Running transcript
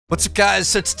What's up, guys?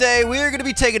 So today we are going to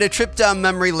be taking a trip down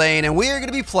memory lane and we are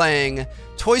going to be playing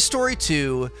Toy Story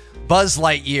 2 Buzz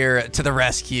Lightyear to the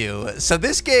Rescue. So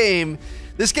this game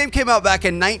came out back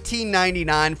in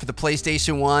 1999 for the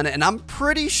PlayStation 1, and I'm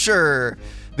pretty sure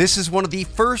this is one of the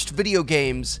first video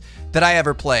games that I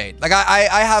ever played. Like,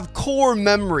 I have core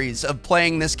memories of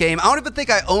playing this game. I don't even think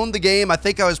I owned the game. I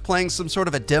think I was playing some sort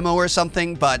of a demo or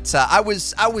something, but I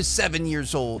was 7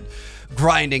 years old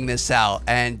grinding this out,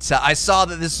 and I saw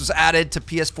that this was added to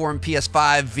PS4 and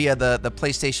PS5 via the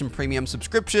PlayStation Premium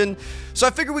subscription, so I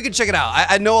figured we could check it out.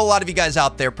 I know a lot of you guys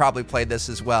out there probably played this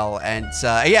as well, and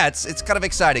yeah, it's kind of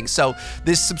exciting. So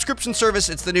this subscription service,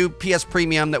 it's the new PS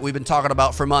Premium that we've been talking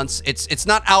about for months. It's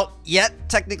not out yet,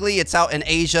 technically. It's out in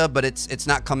Asia, but it's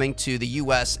not coming to the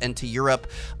US and to Europe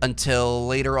until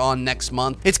later on next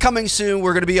month. It's coming soon.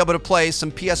 We're going to be able to play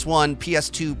some PS1,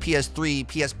 PS2, PS3,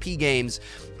 PSP games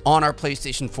on our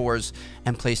PlayStation 4s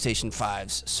and PlayStation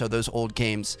 5s, so those old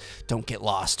games don't get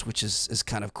lost, which is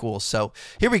kind of cool. So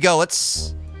here we go.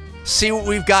 Let's see what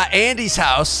we've got. Andy's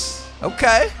house.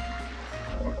 Okay,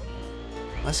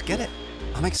 let's get it.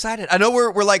 I'm excited. I know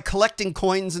we're like collecting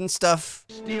coins and stuff.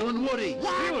 Stealing Woody.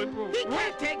 What? He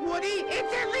can't take Woody.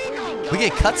 It's illegal. We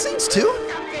get cutscenes too?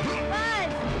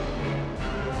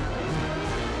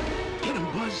 Get him,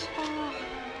 Buzz.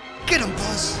 Get him,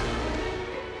 Buzz.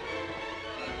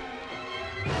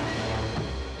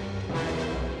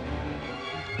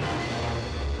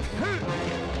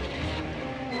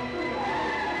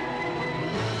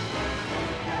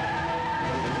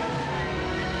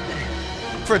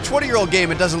 For a 20-year-old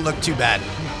game, it doesn't look too bad.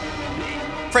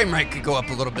 Frame rate could go up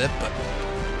a little bit, but...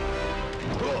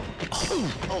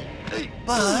 Oh.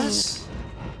 Buzz.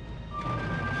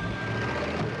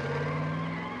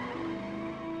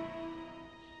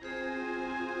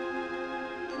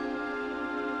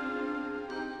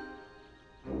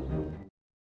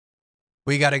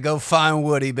 We gotta go find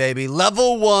Woody, baby.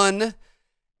 Level 1,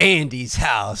 Andy's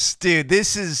house. Dude,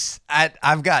 this is...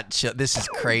 I've got... This is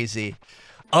crazy.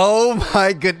 Oh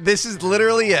my good, this is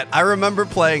literally it. I remember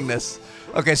playing this.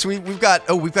 Okay, so we've got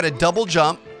a double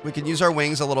jump. We can use our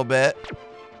wings a little bit.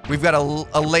 We've got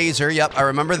a laser. Yep, I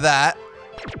remember that.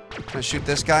 Gonna shoot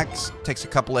this guy. Takes a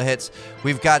couple of hits.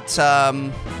 We've got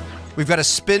a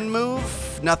spin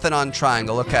move. Nothing on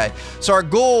triangle. Okay, so our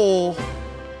goal,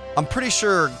 I'm pretty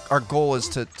sure our goal is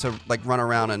to like run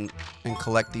around and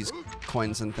collect these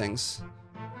coins and things.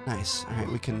 Nice. All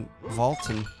right, we can vault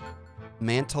and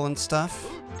mantle and stuff.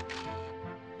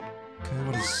 Okay,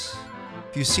 what is...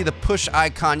 If you see the push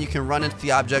icon, you can run into the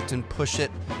object and push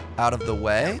it out of the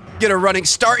way. Get a running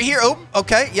start here. Oh,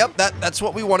 okay. Yep, that's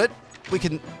what we wanted. We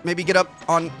can maybe get up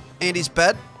on Andy's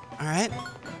bed. All right.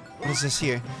 What is this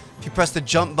here? If you press the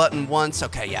jump button once.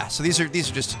 Okay, yeah. So these are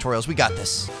just tutorials. We got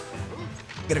this.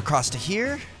 Get across to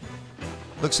here.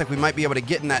 Looks like we might be able to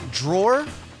get in that drawer.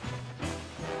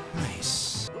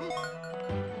 Nice.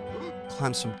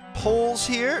 Climb some poles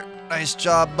here. Nice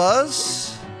job,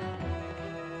 Buzz.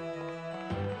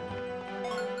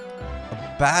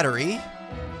 A battery.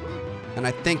 And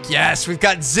I think, yes, we've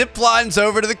got zip lines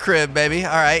over to the crib, baby.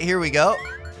 All right, here we go.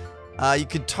 You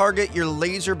can target your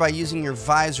laser by using your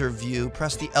visor view.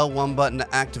 Press the L1 button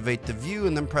to activate the view,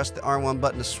 and then press the R1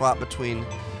 button to swap between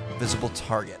visible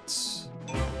targets.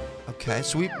 Okay,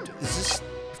 so we've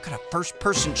got a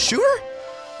first-person shooter?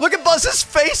 Look at Buzz's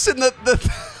face in the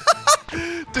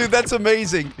Dude, that's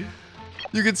amazing.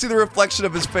 You can see the reflection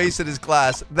of his face in his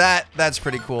glass. That's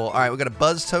pretty cool. All right, we got a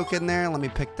Buzz token there. Let me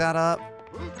pick that up.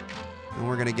 And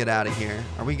we're gonna get out of here.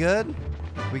 Are we good?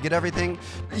 We get everything?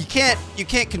 You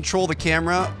can't control the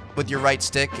camera with your right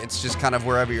stick. It's just kind of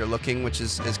wherever you're looking, which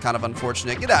is kind of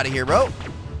unfortunate. Get out of here, bro.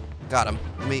 Got him.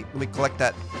 Let me collect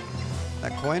that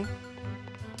coin.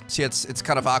 See, it's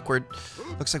kind of awkward.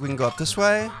 Looks like we can go up this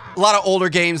way. A lot of older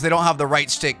games, they don't have the right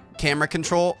stick camera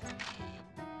control.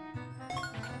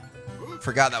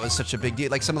 Forgot that was such a big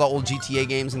deal. Like some of the old GTA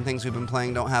games and things we've been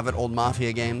playing don't have it. Old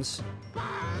Mafia games.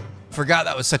 Forgot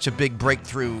that was such a big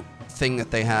breakthrough thing that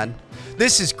they had.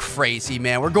 This is crazy,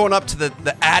 man. We're going up to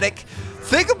the attic.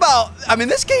 Think about, I mean,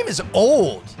 this game is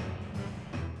old.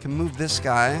 Can move this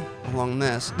guy along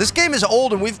this. This game is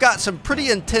old, and we've got some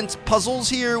pretty intense puzzles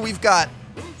here. We've got,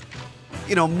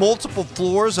 you know, multiple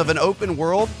floors of an open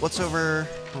world. What's over?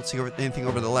 I don't see anything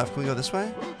over the left. Can we go this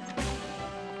way?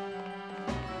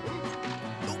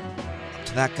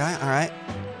 To that guy. All right.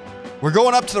 We're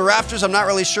going up to the rafters. I'm not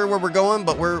really sure where we're going,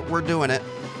 but we're doing it.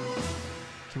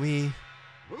 Can we?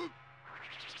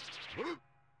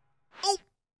 Oh,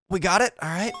 we got it. All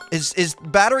right. Is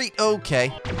battery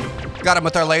okay? Got him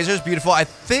with our lasers. Beautiful. I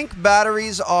think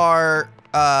batteries are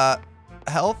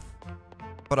health.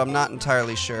 but I'm not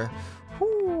entirely sure.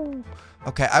 Whew.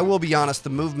 Okay, I will be honest, the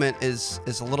movement is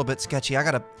a little bit sketchy. I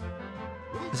gotta...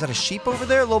 Is that a sheep over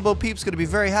there? Lobo Peep's gonna be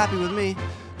very happy with me.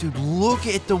 Dude, look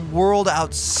at the world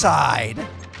outside.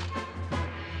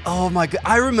 Oh my god,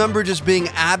 I remember just being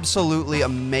absolutely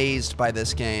amazed by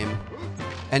this game.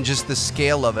 And just the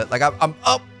scale of it. Like, I'm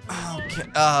up. Okay,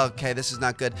 okay, this is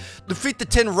not good. Defeat the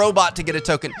tin robot to get a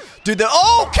token. Dude,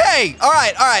 okay!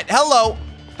 Alright, hello.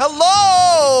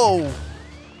 Hello!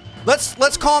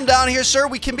 Let's calm down here, sir.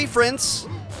 We can be friends.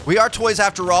 We are toys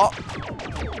after all.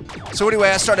 So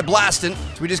anyway, I started blasting.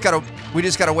 So we just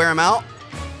gotta wear him out.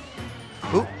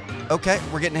 Ooh, okay,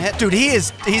 we're getting hit. Dude,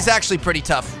 he's actually pretty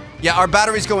tough. Yeah, our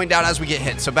battery's going down as we get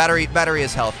hit, so battery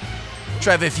is health.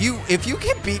 Trev, if you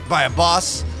get beat by a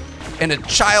boss in a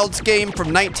child's game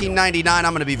from 1999,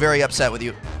 I'm gonna be very upset with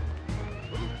you.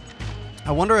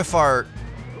 I wonder if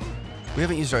we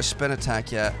haven't used our spin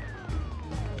attack yet.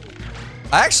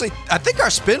 I think our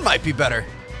spin might be better.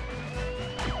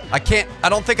 I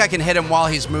don't think I can hit him while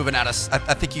he's moving at us.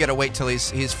 I think you gotta wait till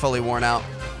he's fully worn out.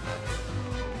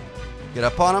 Get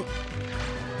up on him.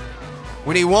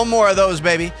 We need one more of those,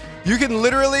 baby. You can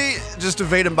literally just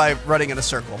evade him by running in a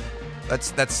circle.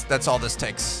 That's all this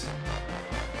takes.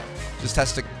 Just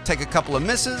has to take a couple of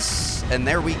misses, and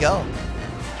there we go.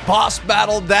 Boss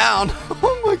battle down.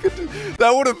 Oh my goodness.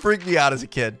 That would have freaked me out as a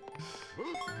kid.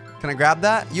 Can I grab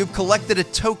that? You've collected a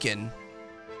token.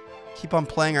 Keep on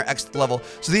playing or exit the level.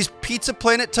 So these Pizza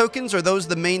Planet tokens, are those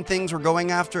the main things we're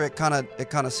going after? It kind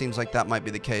of seems like that might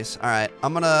be the case. All right,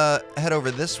 I'm gonna head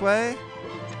over this way.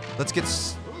 Let's get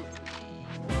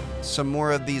some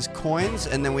more of these coins,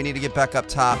 and then we need to get back up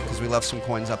top because we left some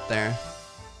coins up there.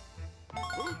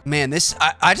 Man,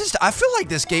 I feel like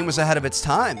this game was ahead of its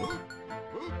time.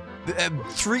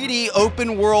 3D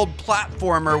open world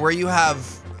platformer where you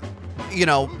have, you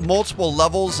know, multiple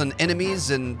levels and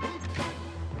enemies and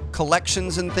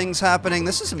collections and things happening.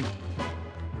 This is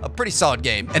a pretty solid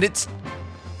game. And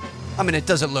I mean, it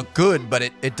doesn't look good, but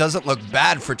it doesn't look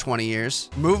bad for 20 years.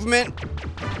 Movement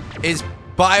is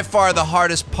by far the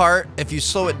hardest part. If you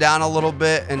slow it down a little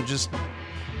bit and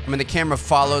I mean, the camera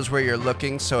follows where you're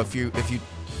looking, so if you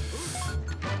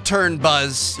turn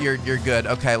Buzz, you're good.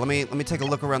 Okay, let me take a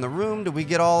look around the room. Did we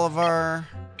get all of our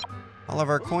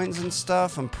coins and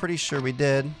stuff? I'm pretty sure we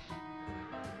did.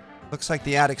 Looks like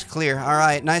the attic's clear. All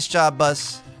right, nice job,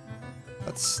 Buzz.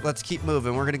 Let's keep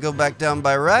moving. We're gonna go back down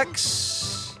by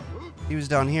Rex. He was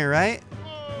down here, right?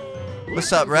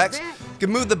 What's up, Rex? You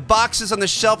can move the boxes on the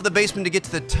shelf of the basement to get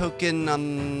to the token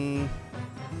on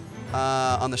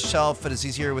the shelf. It is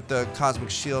easier with the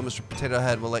cosmic shield. Mr. Potato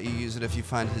Head will let you use it if you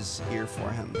find his ear for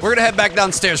him. We're gonna head back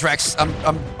downstairs, Rex.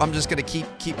 I'm just gonna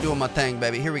keep doing my thing,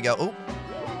 baby. Here we go. Oh,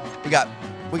 we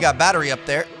got battery up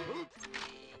there.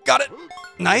 Got it.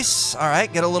 Nice. All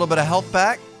right, get a little bit of health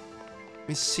back. Let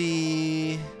me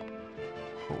see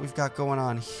what we've got going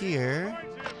on here.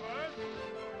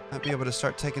 Might be able to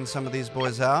start taking some of these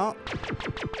boys out. I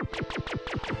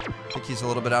think he's a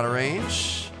little bit out of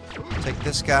range. Take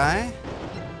this guy.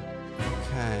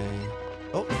 Okay.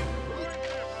 Oh.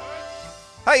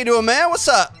 How you doing, man? What's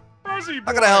up? How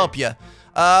can I help you?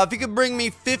 If you could bring me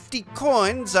 50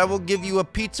 coins, I will give you a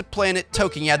Pizza Planet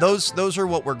token. Yeah, those are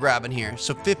what we're grabbing here.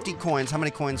 So 50 coins. How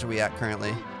many coins are we at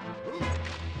currently?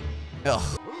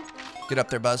 Ugh. Get up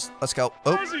there, Buzz. Let's go.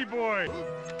 Oh. Buzzy boy.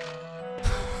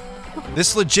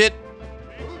 This legit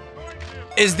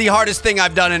is the hardest thing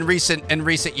I've done in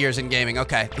recent years in gaming.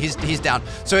 Okay, he's down.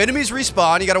 So enemies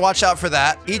respawn. You got to watch out for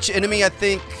that. Each enemy, I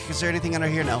think, is there anything under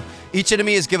here? No. Each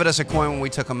enemy has given us a coin when we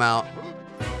took them out.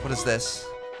 What is this?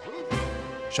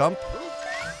 Jump.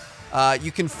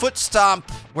 You can foot stomp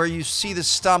where you see the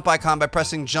stomp icon by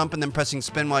pressing jump and then pressing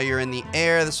spin while you're in the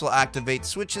air. This will activate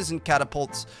switches, and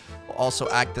catapults will also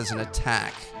act as an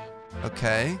attack.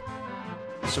 Okay.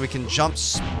 So we can jump,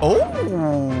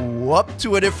 up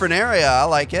to a different area. I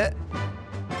like it.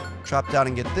 Drop down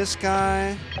and get this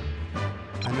guy.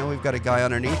 I know we've got a guy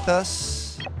underneath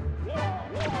us.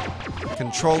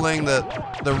 Controlling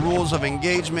the rules of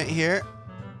engagement here.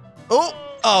 Oh,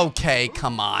 okay,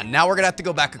 come on. Now we're gonna have to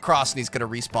go back across and he's gonna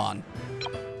respawn.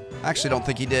 I actually don't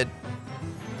think he did.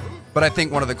 But I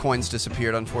think one of the coins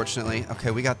disappeared, unfortunately.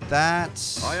 Okay, we got that.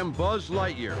 I am Buzz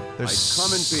Lightyear. I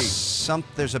come in peace.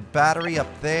 There's a battery up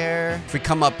there. If we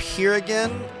come up here again,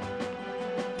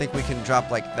 I think we can drop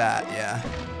like that. Yeah.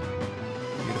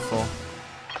 Beautiful.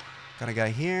 Got a guy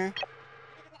here.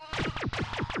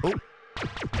 Oh.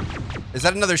 Is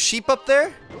that another sheep up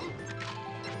there?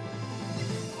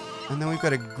 And then we've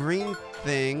got a green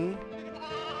thing.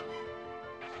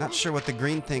 Not sure what the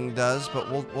green thing does,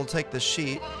 but we'll take the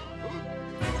sheet.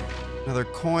 Another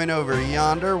coin over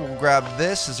yonder. We'll grab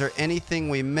this. Is there anything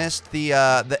we missed?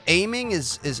 The aiming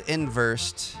is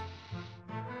inversed.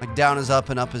 Like down is up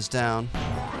and up is down.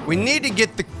 We need to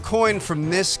get the coin from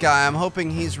this guy. I'm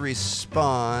hoping he's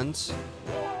respawned.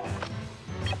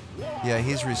 Yeah,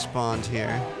 he's respawned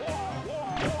here.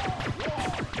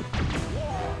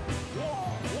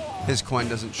 His coin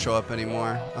doesn't show up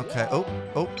anymore. Okay.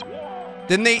 Oh.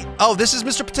 Didn't they? Oh, this is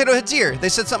Mr. Potato Head's ear. They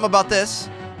said something about this.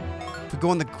 If we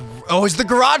go in the... Oh, is the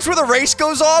garage where the race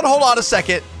goes on? Hold on a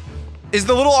second. Is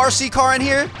the little RC car in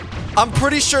here? I'm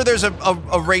pretty sure there's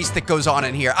a race that goes on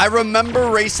in here. I remember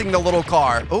racing the little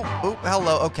car. Oh,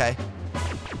 hello. Okay.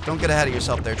 Don't get ahead of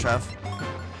yourself there, Trev.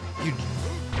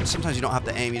 Sometimes you don't have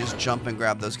to aim. You just jump and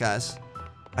grab those guys.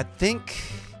 I think...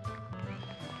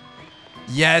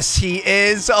 Yes, he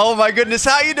is. Oh my goodness.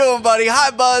 How you doing, buddy?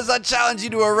 Hi, Buzz. I challenge you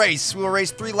to a race. We'll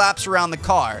race 3 laps around the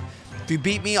car. If you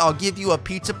beat me, I'll give you a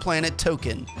Pizza Planet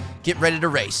token. Get ready to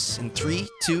race. In 3,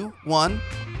 2, 1.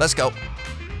 Let's go.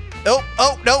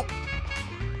 Oh, no.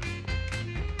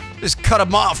 Just cut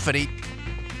him off and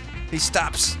he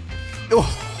stops. Oh.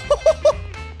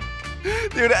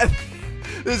 Dude,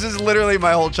 this is literally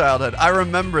my whole childhood. I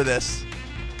remember this.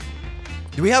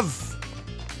 Do we have...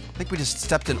 I think we just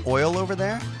stepped in oil over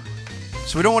there.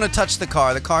 So we don't want to touch the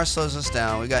car. The car slows us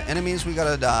down. We got enemies we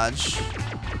got to dodge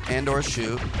and or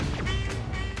shoot.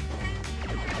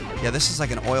 Yeah, this is like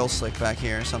an oil slick back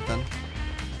here or something.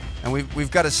 And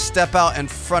we've got to step out in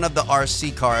front of the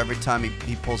RC car every time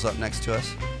he pulls up next to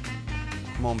us.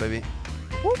 Come on, baby.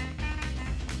 Whoop.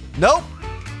 Nope.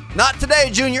 Not today,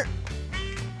 Junior.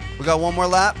 We got one more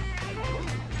lap.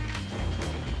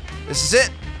 This is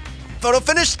it. Photo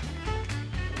finish.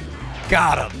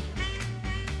 Got him.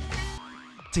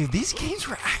 Dude, these games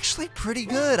were actually pretty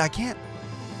good. I'm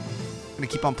gonna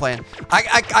keep on playing.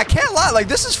 I can't lie. Like,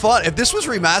 this is fun. If this was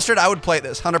remastered, I would play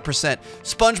this 100%.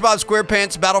 SpongeBob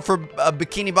SquarePants Battle for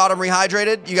Bikini Bottom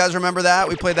Rehydrated. You guys remember that?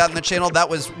 We played that in the channel. That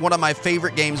was one of my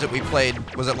favorite games that we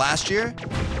played. Was it last year?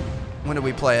 When did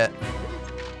we play it?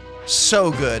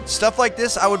 So good. Stuff like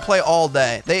this, I would play all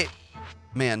day.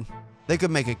 Man, they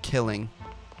could make a killing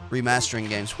remastering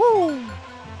games. Woo!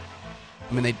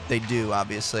 I mean, they do,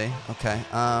 obviously. Okay.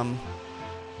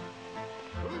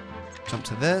 Jump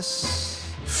to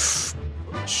this.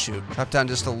 Shoot. Drop down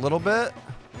just a little bit.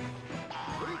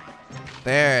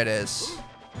 There it is.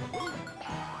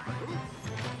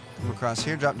 Come across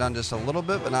here. Drop down just a little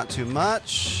bit, but not too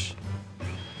much.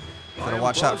 Gotta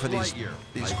watch out for these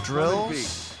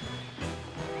drills.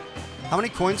 How many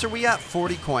coins are we at?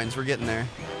 40 coins. We're getting there.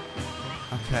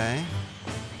 Okay.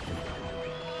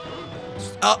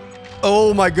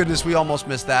 Oh my goodness, we almost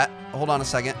missed that. Hold on a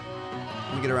second.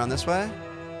 Let me get around this way.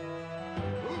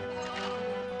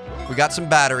 We got some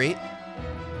battery.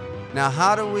 Now,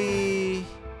 how do we...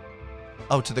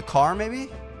 Oh, to the car,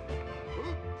 maybe?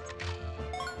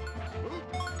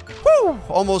 Woo!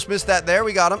 Almost missed that there.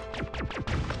 We got him.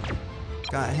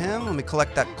 Got him. Let me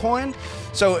collect that coin.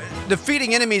 So,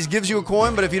 defeating enemies gives you a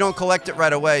coin, but if you don't collect it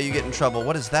right away, you get in trouble.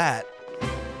 What is that?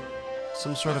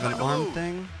 Some sort of an arm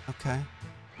thing? Okay.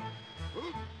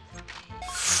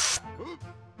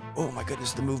 Oh my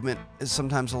goodness, the movement is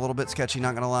sometimes a little bit sketchy,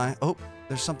 not gonna lie. Oh,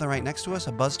 there's something right next to us,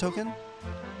 a buzz token.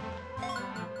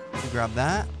 Let me grab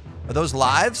that. Are those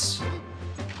lives?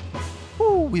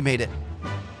 Woo, we made it.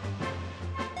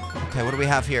 Okay, what do we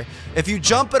have here? If you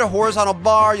jump at a horizontal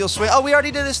bar, you'll swing. Oh, we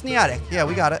already did this in the attic. Yeah,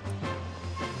 we got it.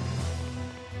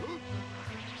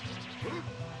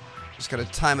 Just gotta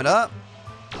time it up.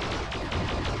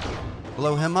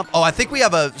 Blow him up. Oh, I think we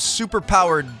have a super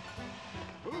powered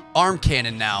arm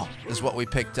cannon now, is what we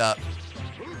picked up.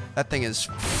 That thing is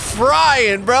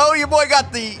frying, bro. Your boy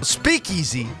got the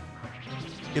speakeasy.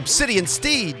 Obsidian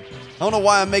Steed. I don't know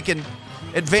why I'm making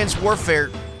advanced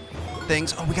warfare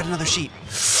things. Oh, we got another sheep.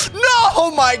 No!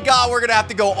 Oh my god, we're gonna have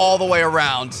to go all the way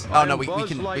around. Oh no, we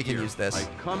can use this. I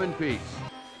come in peace.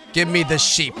 Give me the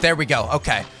sheep. There we go.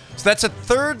 Okay. So that's a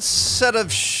third set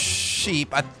of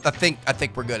sheep. I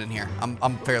think we're good in here.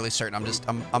 I'm fairly certain.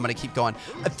 I'm gonna keep going.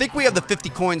 I think we have the 50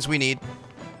 coins we need.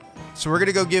 So we're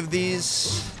gonna go give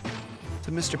these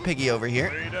to Mr. Piggy over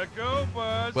here. Way to go,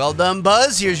 Buzz. Well done,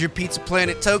 Buzz. Here's your Pizza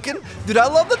Planet token. Dude, I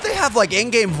love that they have like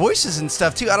in-game voices and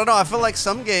stuff too. I don't know. I feel like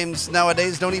some games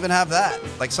nowadays don't even have that.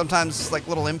 Like sometimes like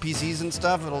little NPCs and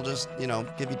stuff, it'll just, you know,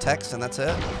 give you text and that's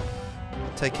it.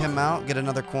 Take him out, get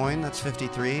another coin. That's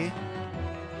 53.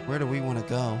 Where do we want to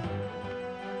go?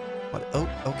 What? Oh,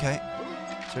 okay.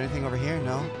 Is there anything over here?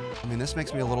 No. I mean, this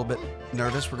makes me a little bit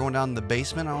nervous. We're going down in the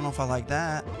basement. I don't know if I like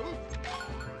that.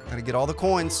 Gotta get all the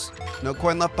coins. No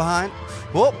coin left behind.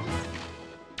 Whoop.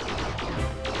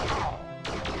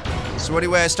 So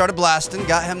anyway, I started blasting,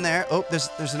 got him there. Oh,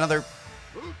 there's another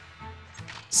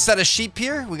set of sheep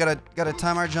here. We gotta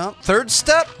time our jump. Third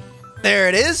step. There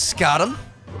it is. Got him.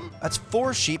 That's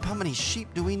 4 sheep. How many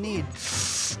sheep do we need?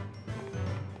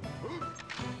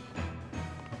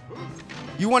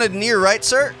 You wanted an ear, right,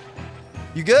 sir?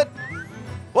 You good?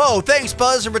 Whoa, thanks,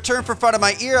 Buzz. In return for front of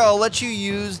my ear, I'll let you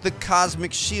use the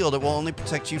cosmic shield. It will only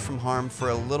protect you from harm for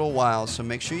a little while, so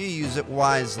make sure you use it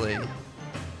wisely.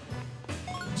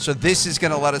 So this is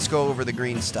gonna let us go over the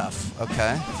green stuff,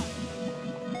 okay?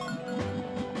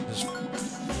 Just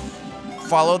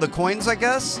follow the coins, I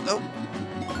guess. Oh,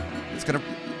 it's gonna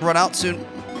run out soon.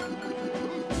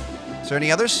 Is there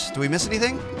any others? Do we miss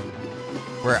anything?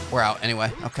 We're out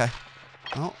anyway. Okay.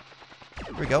 Oh,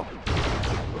 here we go.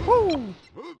 Woo!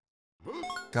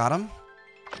 Got him.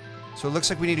 So it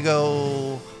looks like we need to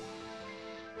go.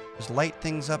 There's light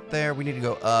things up there. We need to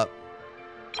go up.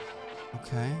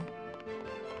 Okay.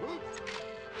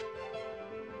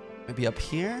 Maybe up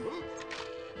here?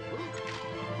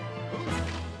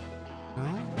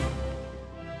 No?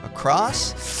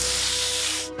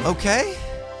 Across? Okay.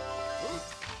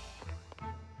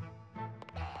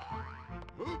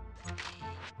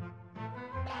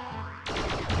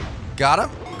 Got him.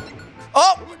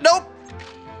 Oh, nope.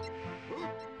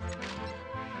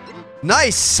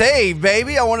 Nice save,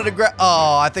 baby. I wanted to grab.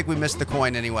 Oh, I think we missed the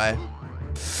coin anyway.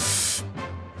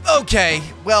 Okay,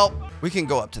 well, we can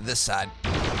go up to this side.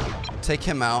 Take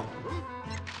him out.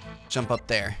 Jump up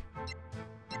there.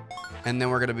 And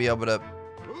then we're going to be able to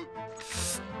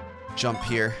jump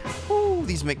here. Ooh,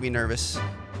 these make me nervous.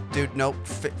 Dude, nope.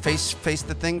 Face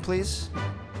the thing, please.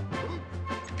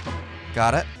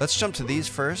 Got it. Let's jump to these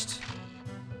first.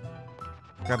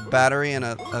 Grab a battery and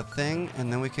a thing,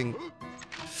 and then we can...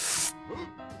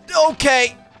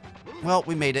 Okay! Well,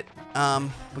 we made it.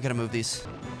 We gotta move these.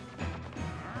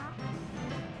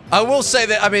 I will say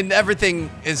that, I mean,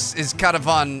 everything is kind of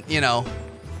on, you know...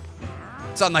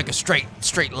 It's on like a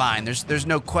straight line. There's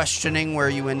no questioning where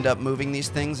you end up moving these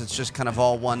things. It's just kind of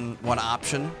all one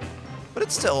option. But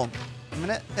it's still... I mean,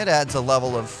 it adds a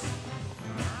level of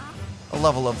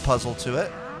puzzle to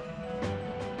it.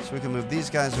 So we can move these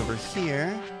guys over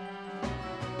here.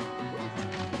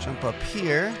 Jump up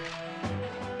here.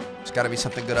 There's got to be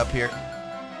something good up here.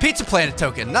 Pizza Planet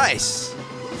token, nice.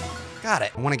 Got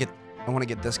it. I want to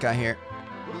get this guy here.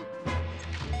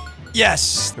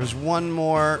 Yes. There's one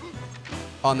more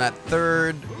on that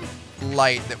third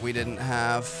light that we didn't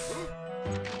have.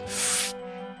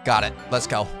 Got it. Let's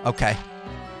go. Okay.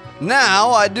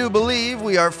 Now I do believe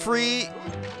we are free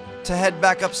to head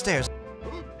back upstairs.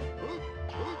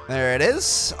 There it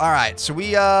is. All right, so we,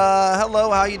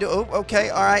 hello, how you doing? Oh, okay,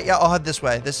 all right, yeah, I'll head this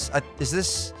way. Is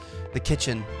this the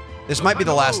kitchen? This might be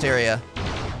the last area.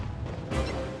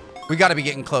 We gotta be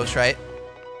getting close, right?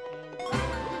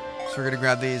 So we're gonna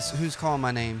grab these. Who's calling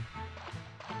my name?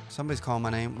 Somebody's calling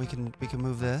my name. We can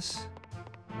move this.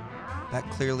 That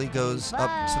clearly goes up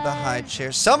to the high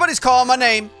chair. Somebody's calling my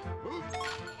name.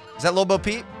 Is that Lil Bo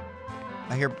Peep?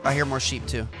 I hear more sheep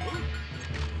too.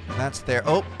 That's there.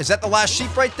 Oh, is that the last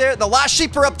sheep right there? The last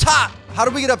sheep are up top. How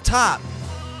do we get up top?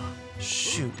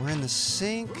 Shoot, we're in the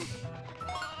sink.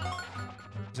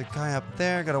 There's a guy up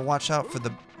there. Gotta watch out for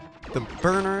the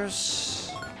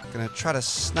burners. Gonna try to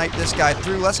snipe this guy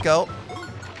through. Let's go.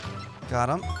 Got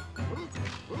him.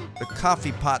 The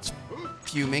coffee pot's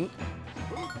fuming.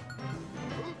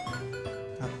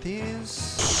 Got these.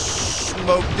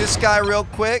 Smoke this guy real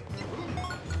quick.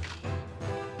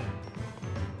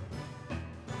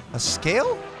 A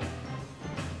scale?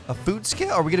 A food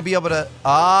scale? Are we gonna be able to...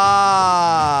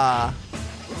 Ah!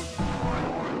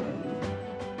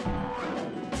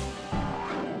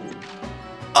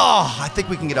 Oh, I think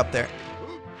we can get up there.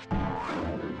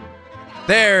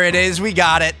 There it is. We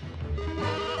got it.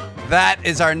 That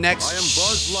is our next I am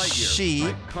Buzz Lightyear. sheep.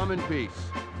 I come in peace.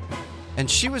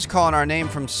 And she was calling our name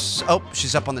from... Oh,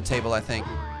 she's up on the table, I think.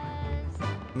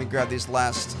 Let me grab these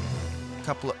last...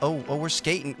 couple of, oh, we're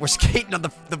skating. We're skating on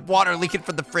the water leaking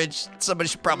from the fridge. Somebody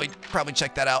should probably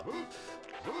check that out.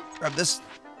 Grab this.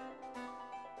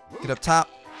 Get up top.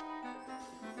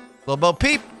 Lil Bo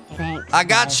Peep. I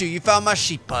got you. You found my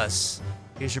sheep buzz.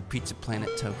 Here's your Pizza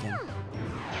Planet token.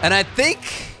 And I think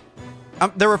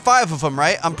there were 5 of them,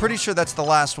 right? I'm pretty sure that's the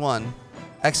last one.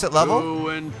 Exit level. To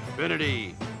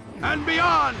infinity and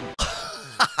beyond.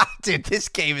 Dude, this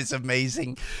game is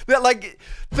amazing. That, like,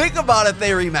 think about if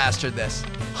they remastered this.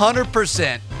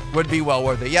 100% would be well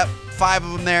worth it. Yep, 5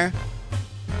 of them there.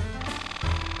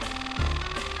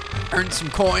 Earned some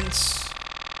coins.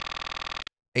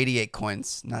 88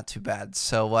 coins, not too bad.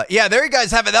 So, yeah, there you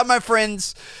guys have it. That, my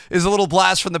friends, is a little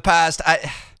blast from the past.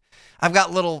 I I've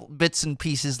got little bits and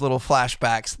pieces, little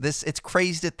flashbacks. It's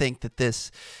crazy to think that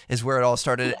this is where it all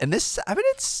started. And this, I mean,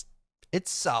 it's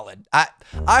solid.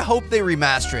 I hope they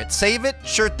remaster it. Save it?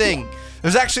 Sure thing.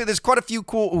 There's quite a few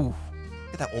cool, ooh.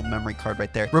 Look at that old memory card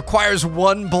right there. Requires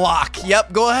 1 block.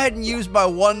 Yep, go ahead and use my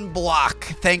 1 block.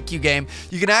 Thank you, game.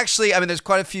 You can actually, I mean, there's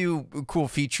quite a few cool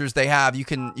features they have. You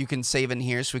can save in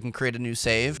here, so we can create a new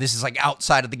save. This is like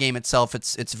outside of the game itself.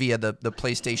 It's via the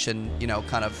PlayStation, you know,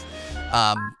 kind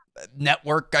of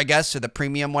network, I guess, or the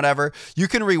premium, whatever. You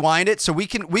can rewind it, so we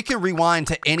can rewind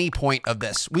to any point of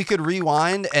this. We could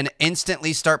rewind and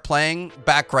instantly start playing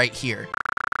back right here.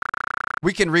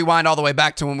 We can rewind all the way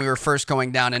back to when we were first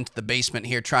going down into the basement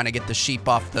here trying to get the sheep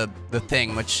off the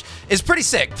thing, which is pretty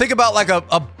sick. Think about like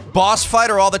a boss fight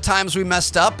or all the times we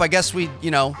messed up. I guess we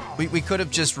could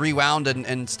have just rewound and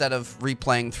instead of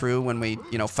replaying through when we,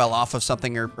 you know, fell off of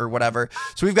something or whatever.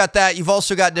 So we've got that. You've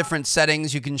also got different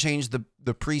settings. You can change the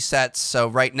presets. So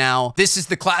right now, this is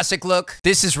the classic look.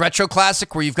 This is retro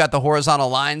classic, where you've got the horizontal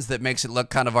lines that makes it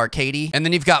look kind of arcadey. And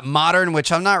then you've got modern,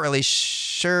 which I'm not really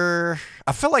sure.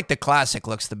 I feel like the classic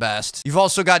looks the best. You've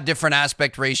also got different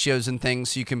aspect ratios and things,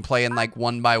 so you can play in like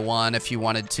 1:1 if you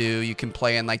wanted to. You can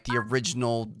play in like the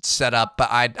original setup, but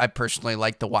I personally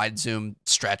like the wide zoom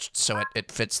stretched so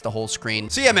it fits the whole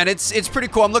screen. So yeah, man, it's pretty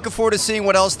cool. I'm looking forward to seeing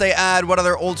what else they add, what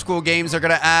other old school games they're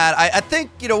gonna add. I think,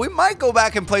 you know, we might go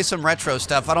back and play some retro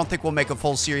stuff. I don't think we'll make a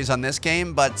full series on this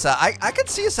game, but I could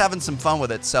see us having some fun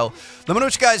with it. So let me know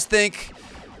what you guys think.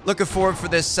 Looking forward for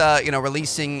this, you know,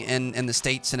 releasing in the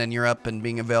States and in Europe and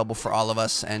being available for all of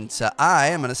us. And I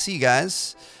am going to see you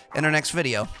guys in our next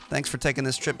video. Thanks for taking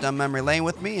this trip down memory lane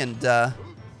with me, and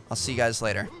I'll see you guys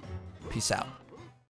later. Peace out.